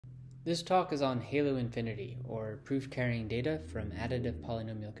This talk is on Halo Infinity, or proof-carrying data from additive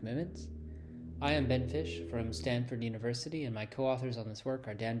polynomial commitments. I am Ben Fisch from Stanford University, and my co-authors on this work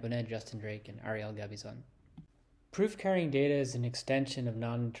are Boneh, Justin Drake, and Ariel Gabizon. Proof-carrying data is an extension of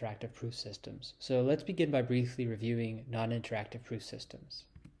non-interactive proof systems, so let's begin by briefly reviewing non-interactive proof systems.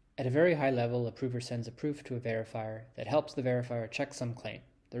 At a very high level, a prover sends a proof to a verifier that helps the verifier check some claim.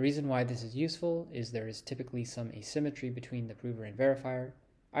 The reason why this is useful is there is typically some asymmetry between the prover and verifier,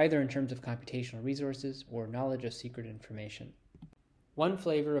 either in terms of computational resources or knowledge of secret information. One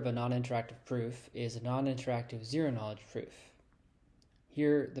flavor of a non-interactive proof is a non-interactive zero-knowledge proof.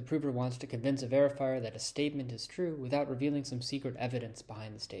 Here, the prover wants to convince a verifier that a statement is true without revealing some secret evidence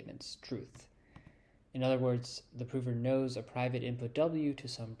behind the statement's truth. In other words, the prover knows a private input W to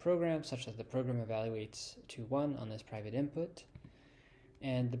some program such that the program evaluates to 1 on this private input,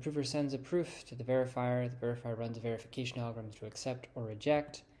 and the prover sends a proof to the verifier runs a verification algorithm to accept or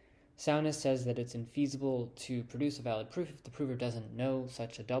reject. Soundness says that it's infeasible to produce a valid proof if the prover doesn't know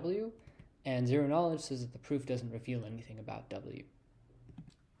such a W, and zero knowledge says that the proof doesn't reveal anything about W.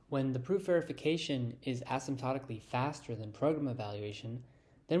 When the proof verification is asymptotically faster than program evaluation,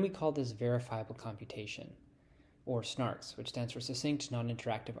 then we call this verifiable computation, or SNARKs, which stands for Succinct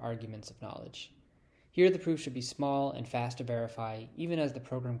Non-Interactive Arguments of Knowledge. Here the proof should be small and fast to verify, even as the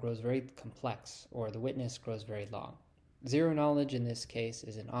program grows very complex or the witness grows very long. Zero knowledge in this case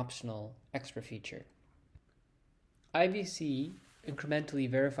is an optional extra feature. IVC, incrementally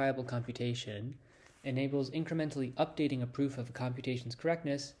verifiable computation, enables incrementally updating a proof of a computation's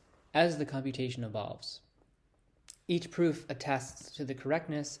correctness as the computation evolves. Each proof attests to the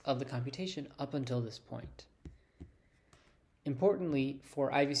correctness of the computation up until this point. Importantly,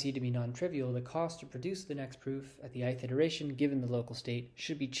 for IVC to be non-trivial, the cost to produce the next proof at the ith iteration given the local state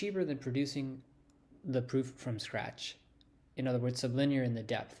should be cheaper than producing the proof from scratch, in other words, sublinear in the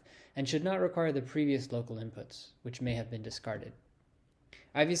depth, and should not require the previous local inputs, which may have been discarded.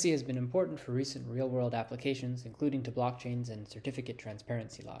 IVC has been important for recent real-world applications, including to blockchains and certificate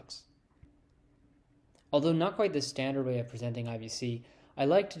transparency logs. Although not quite the standard way of presenting IVC, I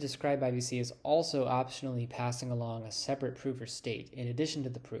like to describe IVC as also optionally passing along a separate proof or state in addition to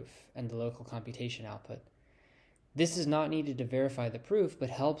the proof and the local computation output. This is not needed to verify the proof, but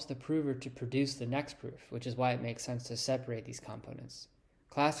helps the prover to produce the next proof, which is why it makes sense to separate these components.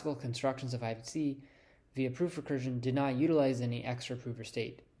 Classical constructions of IVC via proof recursion did not utilize any extra proof or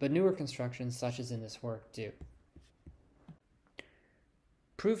state, but newer constructions, such as in this work, do.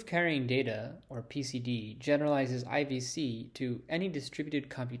 Proof-carrying data, or PCD, generalizes IVC to any distributed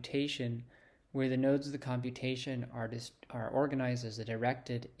computation where the nodes of the computation are organized as a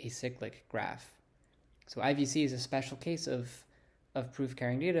directed acyclic graph. So IVC is a special case of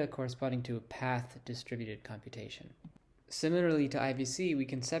proof-carrying data corresponding to a path-distributed computation. Similarly to IVC, we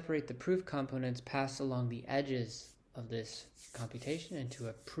can separate the proof components passed along the edges of this computation into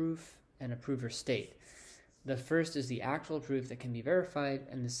a proof and a prover state. The first is the actual proof that can be verified,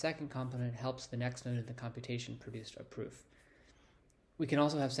 and the second component helps the next node of the computation produce a proof. We can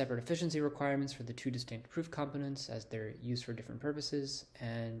also have separate efficiency requirements for the two distinct proof components as they're used for different purposes,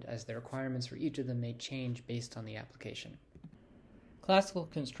 and as the requirements for each of them may change based on the application. Classical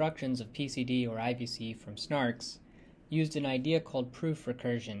constructions of PCD or IVC from SNARKs used an idea called proof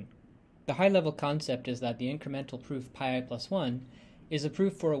recursion. The high-level concept is that the incremental proof pi I plus 1 is a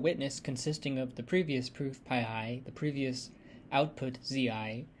proof for a witness consisting of the previous proof pi I, the previous output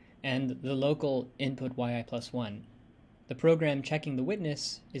zi, and the local input yi plus 1. The program checking the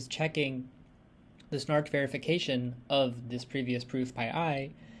witness is checking the snark verification of this previous proof pi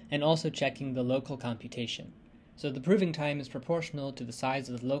I, and also checking the local computation. So the proving time is proportional to the size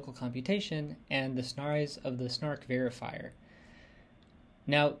of the local computation and the size of the snark verifier.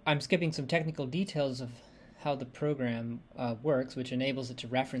 Now, I'm skipping some technical details of how the program works, which enables it to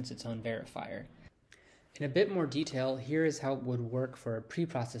reference its own verifier. In a bit more detail, here is how it would work for a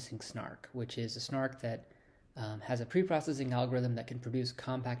preprocessing snark, which is a snark that has a preprocessing algorithm that can produce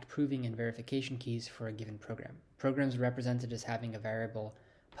compact proving and verification keys for a given program. Programs are represented as having a variable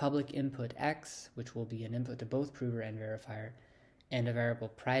public input x, which will be an input to both prover and verifier, and a variable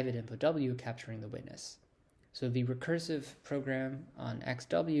private input w capturing the witness. So the recursive program on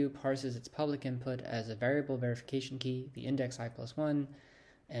xw parses its public input as a variable verification key, the index I plus 1,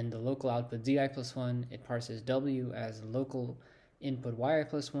 and the local output zi plus 1. It parses w as local input yi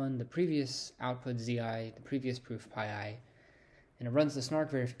plus 1, the previous output zi, the previous proof pi I, and it runs the snark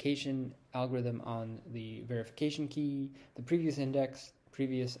verification algorithm on the verification key, the previous index,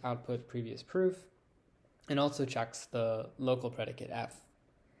 previous output, previous proof, and also checks the local predicate f.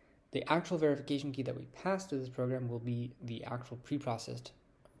 The actual verification key that we pass to this program will be the actual preprocessed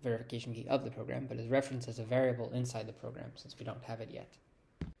verification key of the program, but is referenced as a variable inside the program since we don't have it yet.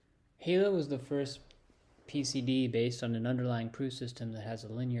 Halo is the first PCD based on an underlying proof system that has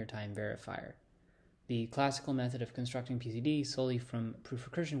a linear time verifier. The classical method of constructing PCD solely from proof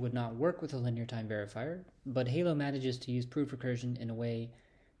recursion would not work with a linear time verifier, but Halo manages to use proof recursion in a way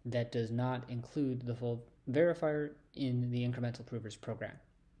that does not include the full verifier in the incremental prover's program.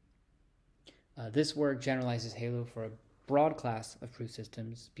 This work generalizes Halo for a broad class of proof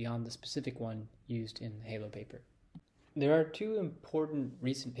systems beyond the specific one used in the Halo paper. There are two important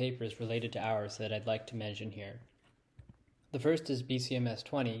recent papers related to ours that I'd like to mention here. The first is BCMS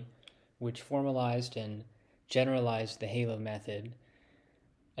 20, which formalized and generalized the Halo method,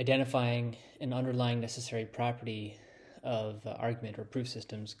 identifying an underlying necessary property of argument or proof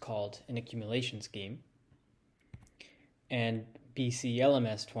systems called an accumulation scheme. And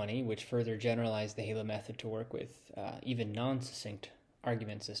BCLMS 20, which further generalized the Halo method to work with even non-succinct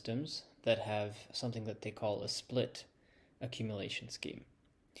argument systems that have something that they call a split accumulation scheme.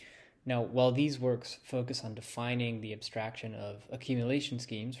 Now, while these works focus on defining the abstraction of accumulation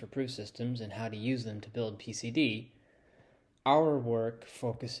schemes for proof systems and how to use them to build PCD, our work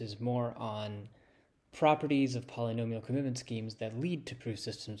focuses more on properties of polynomial commitment schemes that lead to proof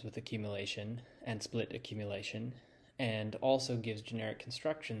systems with accumulation and split accumulation, and also gives generic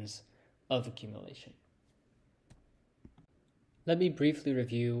constructions of accumulation. Let me briefly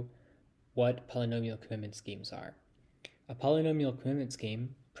review what polynomial commitment schemes are. A polynomial commitment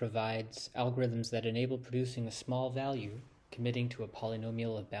scheme provides algorithms that enable producing a small value committing to a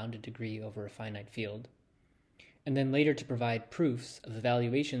polynomial of bounded degree over a finite field, and then later to provide proofs of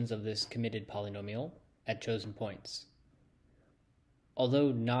evaluations of this committed polynomial at chosen points.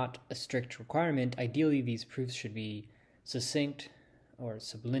 Although not a strict requirement, ideally these proofs should be succinct or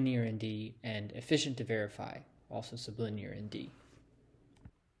sublinear in D and efficient to verify, also sublinear in D.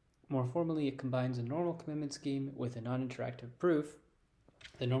 More formally, it combines a normal commitment scheme with a non-interactive proof.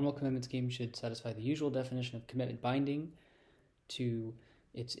 The normal commitment scheme should satisfy the usual definition of commitment binding to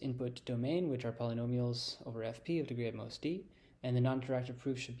its input domain, which are polynomials over Fp of degree at most D, and the non-interactive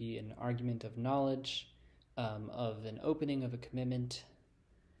proof should be an argument of knowledge of an opening of a commitment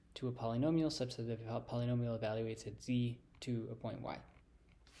to a polynomial such that the polynomial evaluates at Z to a point Y.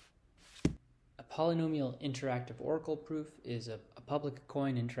 A polynomial interactive oracle proof is a public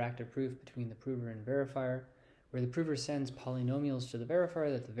coin interactive proof between the prover and verifier, where the prover sends polynomials to the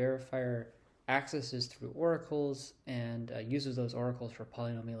verifier that the verifier accesses through oracles and uses those oracles for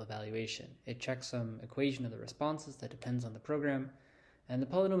polynomial evaluation. It checks some equation of the responses that depends on the program, and the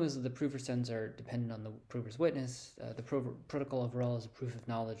polynomials that the prover sends are dependent on the prover's witness. The protocol overall is a proof of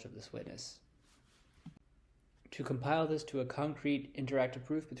knowledge of this witness. To compile this to a concrete interactive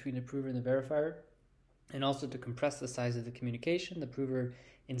proof between the prover and the verifier, and also to compress the size of the communication, the prover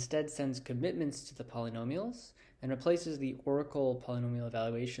instead sends commitments to the polynomials and replaces the oracle polynomial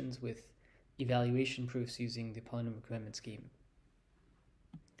evaluations with evaluation proofs using the polynomial commitment scheme.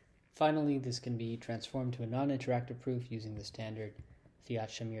 Finally, this can be transformed to a non-interactive proof using the standard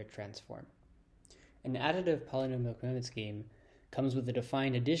Fiat-Shamir transform. An additive polynomial commitment scheme comes with a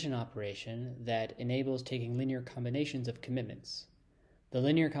defined addition operation that enables taking linear combinations of commitments. The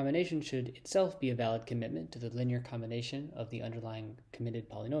linear combination should itself be a valid commitment to the linear combination of the underlying committed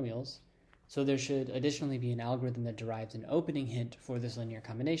polynomials, so there should additionally be an algorithm that derives an opening hint for this linear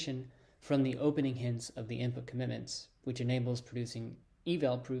combination from the opening hints of the input commitments, which enables producing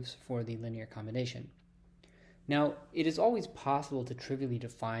eval proofs for the linear combination. Now, it is always possible to trivially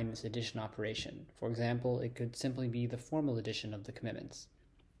define this addition operation. For example, it could simply be the formal addition of the commitments.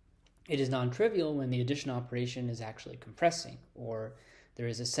 It is non-trivial when the addition operation is actually compressing, or there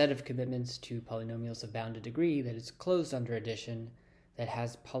is a set of commitments to polynomials of bounded degree that is closed under addition that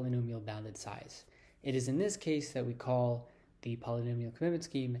has polynomial bounded size. It is in this case that we call the polynomial commitment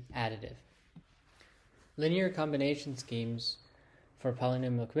scheme additive. Linear combination schemes for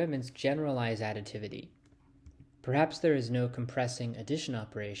polynomial commitments generalize additivity. Perhaps there is no compressing addition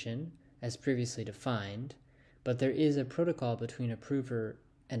operation, as previously defined, but there is a protocol between a prover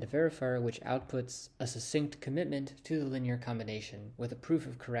and a verifier which outputs a succinct commitment to the linear combination with a proof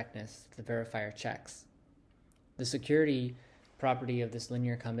of correctness the verifier checks. The security property of this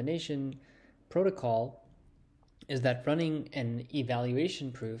linear combination protocol is that running an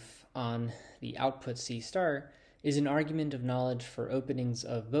evaluation proof on the output C star is an argument of knowledge for openings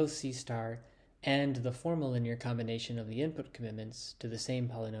of both C star and the formal linear combination of the input commitments to the same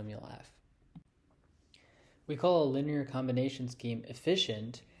polynomial f. We call a linear combination scheme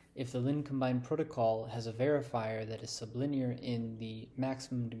efficient if the lin combined protocol has a verifier that is sublinear in the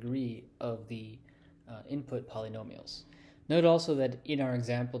maximum degree of the input polynomials. Note also that in our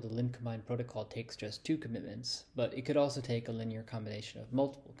example, the lin-combine protocol takes just 2 commitments, but it could also take a linear combination of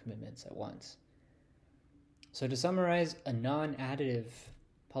multiple commitments at once. So to summarize, a non-additive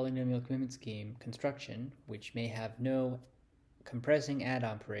polynomial commitment scheme construction, which may have no compressing add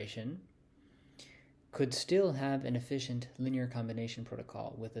operation, could still have an efficient linear combination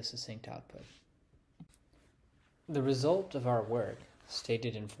protocol with a succinct output. The result of our work,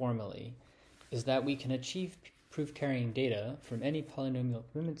 stated informally, is that we can achieve proof-carrying data from any polynomial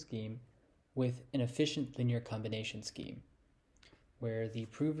commitment scheme with an efficient linear combination scheme, where the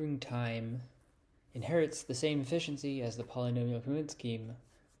proving time inherits the same efficiency as the polynomial commitment scheme,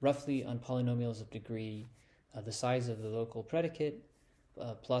 roughly on polynomials of degree the size of the local predicate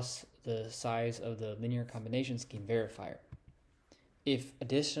plus the size of the linear combination scheme verifier. If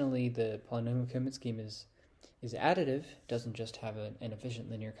additionally the polynomial commitment scheme is additive, doesn't just have an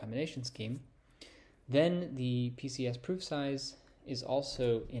efficient linear combination scheme, then the PCS proof size is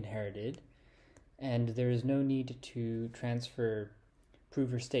also inherited, and there is no need to transfer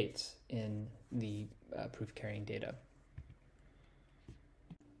prover states in the proof-carrying data.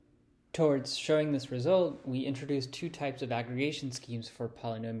 Towards showing this result, we introduced 2 types of aggregation schemes for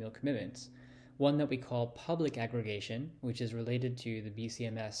polynomial commitments. One that we call public aggregation, which is related to the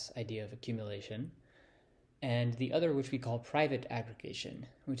BCMS idea of accumulation, and the other which we call private aggregation,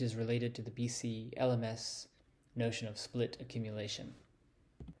 which is related to the BC LMS notion of split accumulation.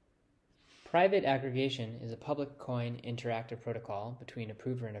 Private aggregation is a public coin interactive protocol between a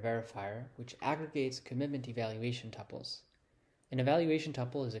prover and a verifier, which aggregates commitment evaluation tuples. An evaluation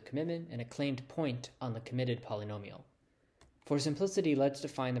tuple is a commitment and a claimed point on the committed polynomial. For simplicity, let's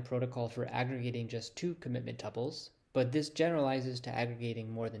define the protocol for aggregating just 2 commitment tuples, but this generalizes to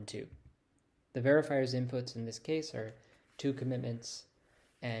aggregating more than 2. The verifier's inputs in this case are 2 commitments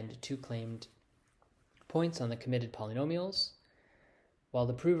and 2 claimed points on the committed polynomials, while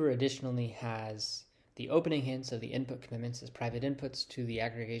the prover additionally has the opening hints of the input commitments as private inputs to the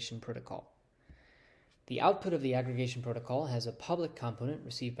aggregation protocol. The output of the aggregation protocol has a public component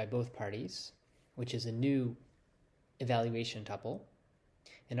received by both parties, which is a new evaluation tuple,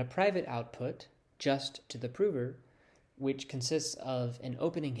 and a private output just to the prover, which consists of an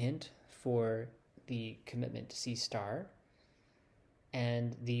opening hint for the commitment C star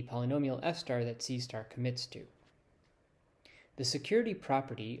and the polynomial F star that C star commits to. The security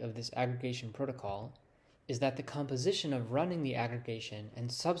property of this aggregation protocol is that the composition of running the aggregation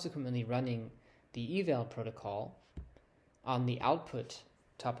and subsequently running the eval protocol on the output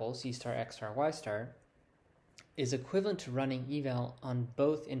tuple C star, X star, Y star is equivalent to running eval on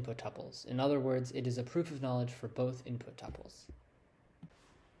both input tuples. In other words, it is a proof of knowledge for both input tuples.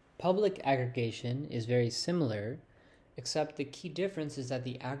 Public aggregation is very similar, except the key difference is that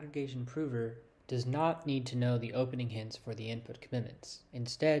the aggregation prover does not need to know the opening hints for the input commitments.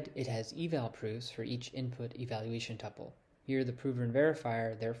 Instead, it has eval proofs for each input evaluation tuple. Here, the prover and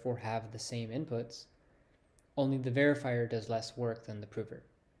verifier therefore have the same inputs, only the verifier does less work than the prover.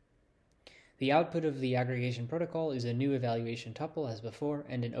 The output of the aggregation protocol is a new evaluation tuple as before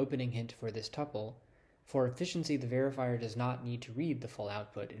and an opening hint for this tuple. For efficiency, the verifier does not need to read the full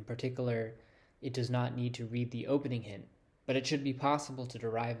output. In particular, it does not need to read the opening hint, but it should be possible to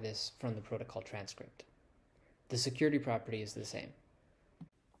derive this from the protocol transcript. The security property is the same.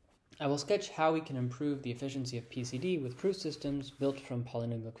 I will sketch how we can improve the efficiency of PCD with proof systems built from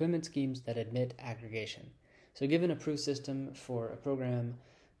polynomial commitment schemes that admit aggregation. So given a proof system for a program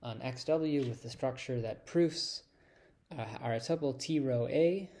on XW with the structure that proofs are a tuple T row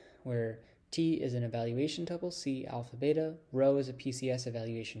A, where T is an evaluation tuple, C alpha beta, rho is a PCS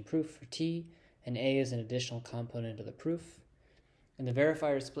evaluation proof for T, and A is an additional component of the proof. And the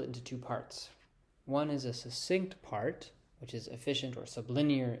verifier is split into 2 parts. One is a succinct part, which is efficient or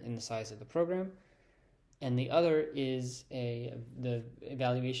sublinear in the size of the program, and the other is the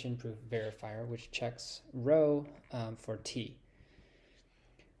evaluation proof verifier, which checks rho for T.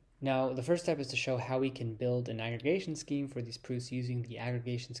 Now, the first step is to show how we can build an aggregation scheme for these proofs using the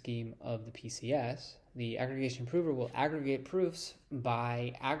aggregation scheme of the PCS. The aggregation prover will aggregate proofs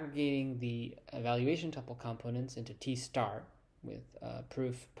by aggregating the evaluation tuple components into T star with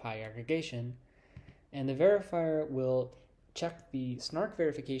proof pi aggregation, and the verifier will check the snark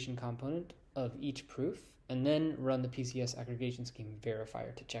verification component of each proof and then run the PCS aggregation scheme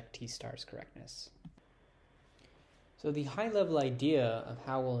verifier to check T star's correctness. So the high-level idea of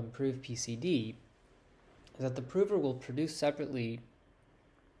how we'll improve PCD is that the prover will produce separately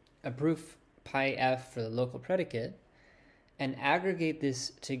a proof pi f for the local predicate and aggregate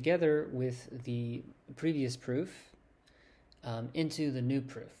this together with the previous proof into the new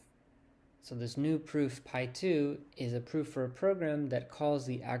proof. So this new proof pi2 is a proof for a program that calls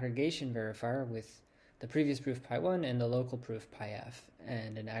the aggregation verifier with the previous proof pi1 and the local proof pi-f,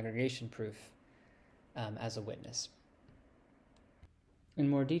 and an aggregation proof as a witness. In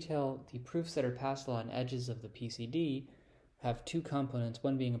more detail, the proofs that are passed along edges of the PCD have two components,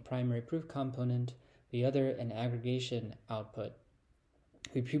 one being a primary proof component, the other an aggregation output.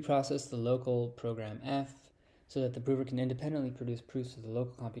 We preprocess the local program f so that the prover can independently produce proofs of the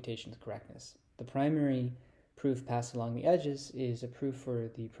local computation's correctness. The primary proof passed along the edges is a proof for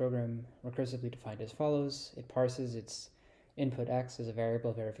the program recursively defined as follows. It parses its input x as a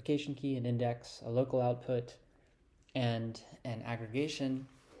variable verification key, an index, a local output, and an aggregation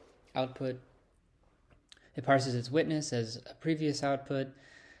output. It parses its witness as a previous output,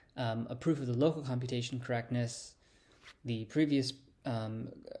 a proof of the local computation correctness, the previous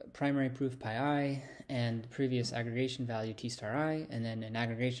primary proof pi I, and the previous aggregation value t star I, and then an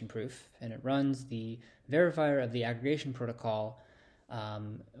aggregation proof. And it runs the verifier of the aggregation protocol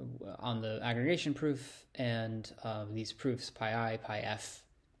on the aggregation proof and these proofs pi I, pi f,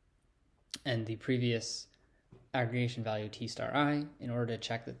 and the previous aggregation value t star I in order to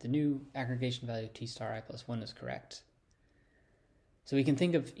check that the new aggregation value t star I plus 1 is correct. So we can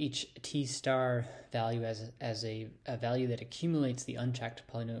think of each t star value as a value that accumulates the unchecked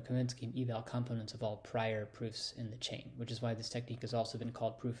polynomial commitment scheme eval components of all prior proofs in the chain, which is why this technique has also been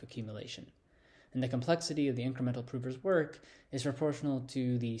called proof accumulation. And the complexity of the incremental prover's work is proportional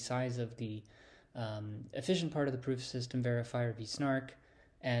to the size of the efficient part of the proof system verifier v snark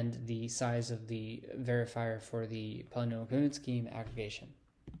and the size of the verifier for the polynomial commitment scheme aggregation.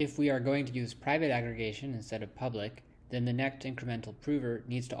 If we are going to use private aggregation instead of public, then the next incremental prover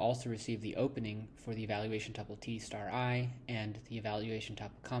needs to also receive the opening for the evaluation tuple t star I and the evaluation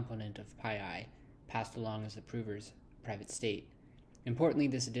tuple component of pi I passed along as the prover's private state. Importantly,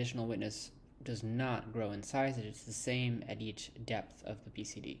 this additional witness does not grow in size, it is the same at each depth of the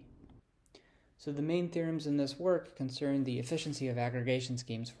PCD. So the main theorems in this work concern the efficiency of aggregation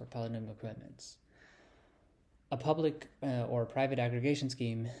schemes for polynomial commitments. A public or private aggregation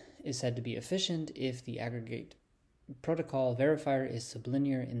scheme is said to be efficient if the aggregate protocol verifier is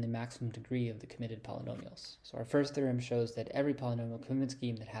sublinear in the maximum degree of the committed polynomials. So our first theorem shows that every polynomial commitment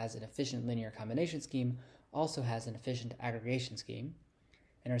scheme that has an efficient linear combination scheme also has an efficient aggregation scheme.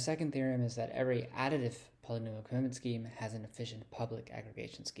 And our second theorem is that every additive polynomial commitment scheme has an efficient public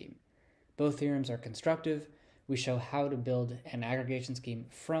aggregation scheme. Both theorems are constructive. We show how to build an aggregation scheme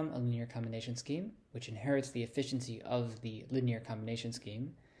from a linear combination scheme, which inherits the efficiency of the linear combination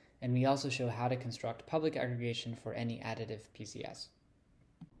scheme, and we also show how to construct public aggregation for any additive PCS.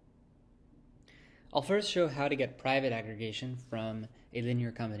 I'll first show how to get private aggregation from a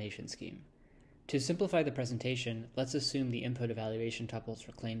linear combination scheme. To simplify the presentation, let's assume the input evaluation tuples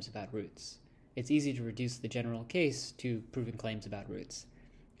for claims about roots. It's easy to reduce the general case to proving claims about roots.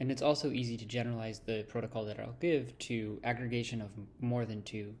 And it's also easy to generalize the protocol that I'll give to aggregation of more than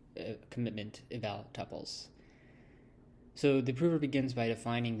two commitment eval tuples. So the prover begins by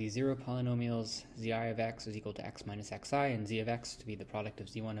defining the zero polynomials zi of x is equal to x minus xi and z of x to be the product of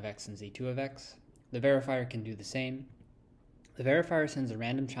z1 of x and z2 of x. The verifier can do the same. The verifier sends a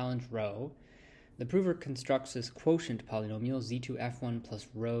random challenge row. The prover constructs this quotient polynomial z2f1 plus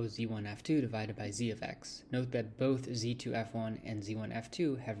rho z1f2 divided by z of x. Note that both z2f1 and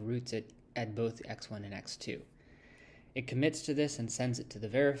z1f2 have roots at both x1 and x2. It commits to this and sends it to the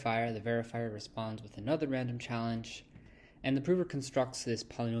verifier. The verifier responds with another random challenge, and the prover constructs this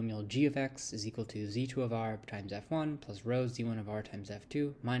polynomial g of x is equal to z2 of r times f1 plus rho z1 of r times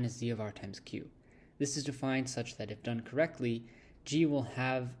f2 minus z of r times q. This is defined such that if done correctly, g will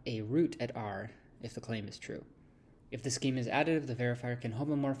have a root at r if the claim is true. If the scheme is additive, the verifier can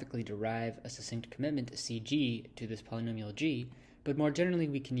homomorphically derive a succinct commitment cg to this polynomial g, but more generally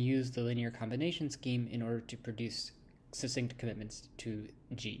we can use the linear combination scheme in order to produce succinct commitments to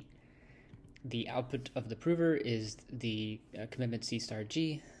g. The output of the prover is the commitment c star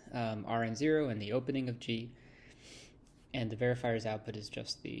g, r and 0, and the opening of g, and the verifier's output is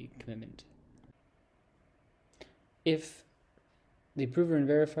just the commitment. If the prover and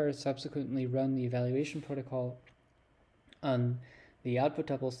verifier subsequently run the evaluation protocol on the output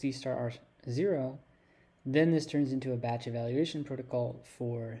tuple c star r0, then this turns into a batch evaluation protocol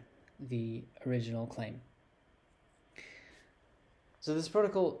for the original claim. So this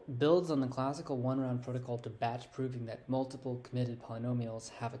protocol builds on the classical one-round protocol to batch proving that multiple committed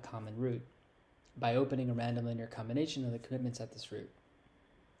polynomials have a common root by opening a random linear combination of the commitments at this root.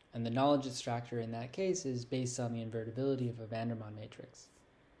 And the knowledge extractor in that case is based on the invertibility of a Vandermonde matrix.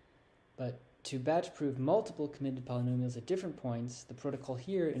 But to batch prove multiple committed polynomials at different points, the protocol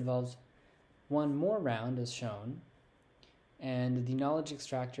here involves one more round is shown, and the knowledge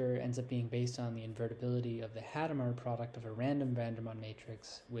extractor ends up being based on the invertibility of the Hadamard product of a random Vandermonde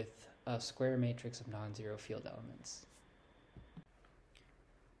matrix with a square matrix of non-zero field elements.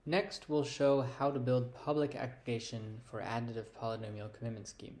 Next, we'll show how to build public aggregation for additive polynomial commitment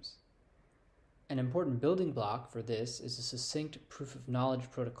schemes. An important building block for this is a succinct proof-of-knowledge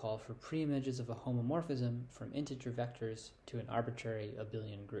protocol for preimages of a homomorphism from integer vectors to an arbitrary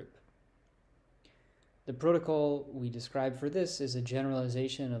abelian group. The protocol we describe for this is a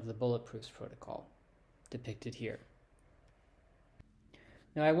generalization of the bullet proofs protocol, depicted here.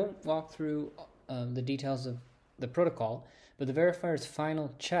 Now, I won't walk through the details of the protocol, but the verifier's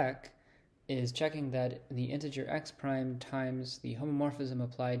final check is checking that the integer x prime times the homomorphism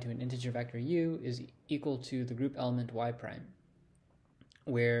applied to an integer vector u is equal to the group element y prime,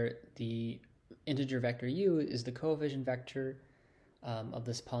 where the integer vector u is the coefficient vector of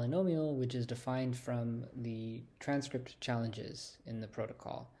this polynomial, which is defined from the transcript challenges in the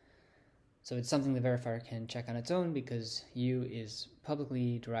protocol. So it's something the verifier can check on its own because u is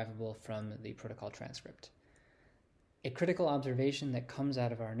publicly derivable from the protocol transcript. A critical observation that comes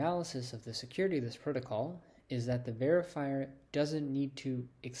out of our analysis of the security of this protocol is that the verifier doesn't need to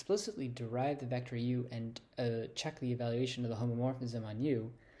explicitly derive the vector u and check the evaluation of the homomorphism on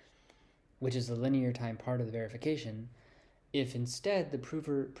u, which is the linear time part of the verification, if instead the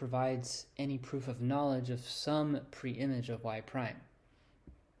prover provides any proof of knowledge of some preimage of y prime.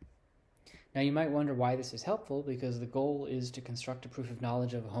 Now, you might wonder why this is helpful, because the goal is to construct a proof of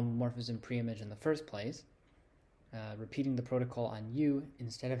knowledge of a homomorphism preimage in the first place. Repeating the protocol on u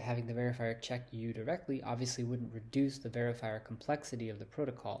instead of having the verifier check u directly obviously wouldn't reduce the verifier complexity of the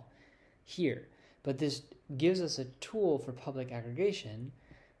protocol here, but this gives us a tool for public aggregation,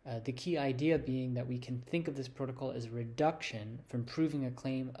 the key idea being that we can think of this protocol as a reduction from proving a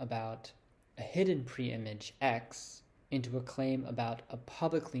claim about a hidden preimage x into a claim about a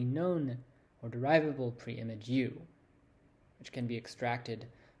publicly known or derivable preimage u, which can be extracted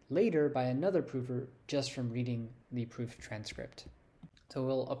later by another prover just from reading the proof transcript. So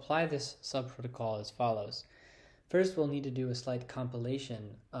we'll apply this subprotocol as follows. First, we'll need to do a slight compilation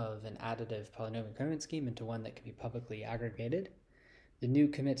of an additive polynomial commitment scheme into one that can be publicly aggregated. The new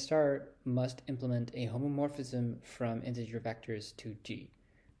commit star must implement a homomorphism from integer vectors to G.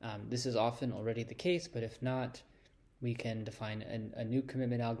 This is often already the case, but if not, we can define a new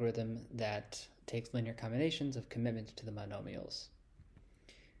commitment algorithm that takes linear combinations of commitments to the monomials.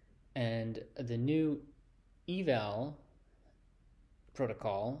 And the new eval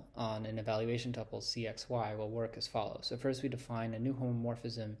protocol on an evaluation tuple cxy will work as follows. So first we define a new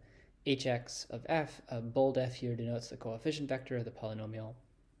homomorphism hx of f. Bold f here denotes the coefficient vector of the polynomial,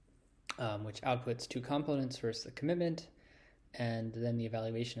 which outputs two components, first the commitment and then the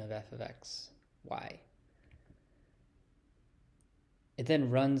evaluation of f of x, y. It then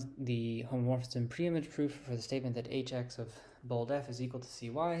runs the homomorphism preimage proof for the statement that hx of bold f is equal to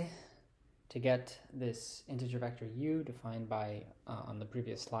cy to get this integer vector u defined by on the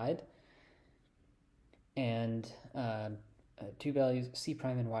previous slide, and two values c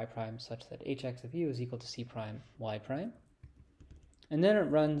prime and y prime such that hx of u is equal to c prime y prime. And then it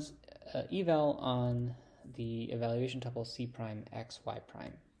runs eval on the evaluation tuple c prime x y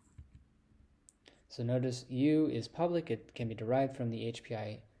prime. So notice u is public, it can be derived from the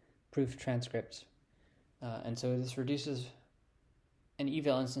HPI proof transcript, and so this reduces an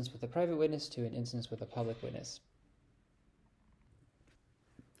eval instance with a private witness to an instance with a public witness.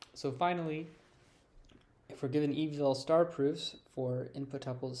 So finally, if we're given eval star proofs for input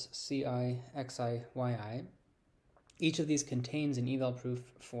tuples ci, xi, yi, each of these contains an eval proof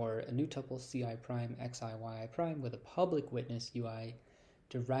for a new tuple ci prime, xi, yi prime with a public witness ui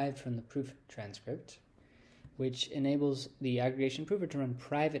derived from the proof transcript, which enables the aggregation prover to run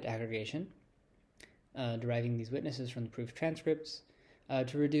private aggregation, deriving these witnesses from the proof transcripts,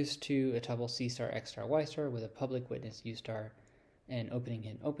 to reduce to a tuple c star, x star, y star with a public witness u star and opening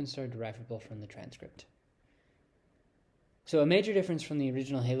hint open star derivable from the transcript. So a major difference from the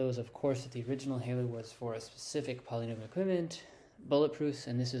original Halo is, of course, that the original Halo was for a specific polynomial equivalent, bulletproofs,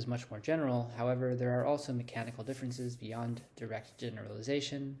 and this is much more general. However, there are also mechanical differences beyond direct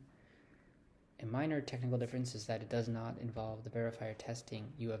generalization. A minor technical difference is that it does not involve the verifier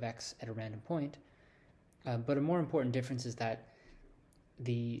testing u of x at a random point, but a more important difference is that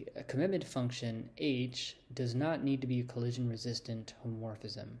the commitment function h does not need to be a collision-resistant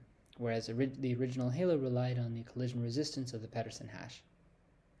homomorphism, whereas the original Halo relied on the collision resistance of the Petersen hash.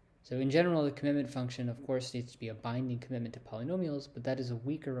 So in general, the commitment function, of course, needs to be a binding commitment to polynomials, but that is a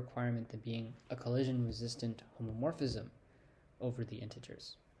weaker requirement than being a collision-resistant homomorphism over the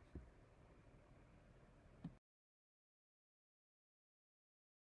integers.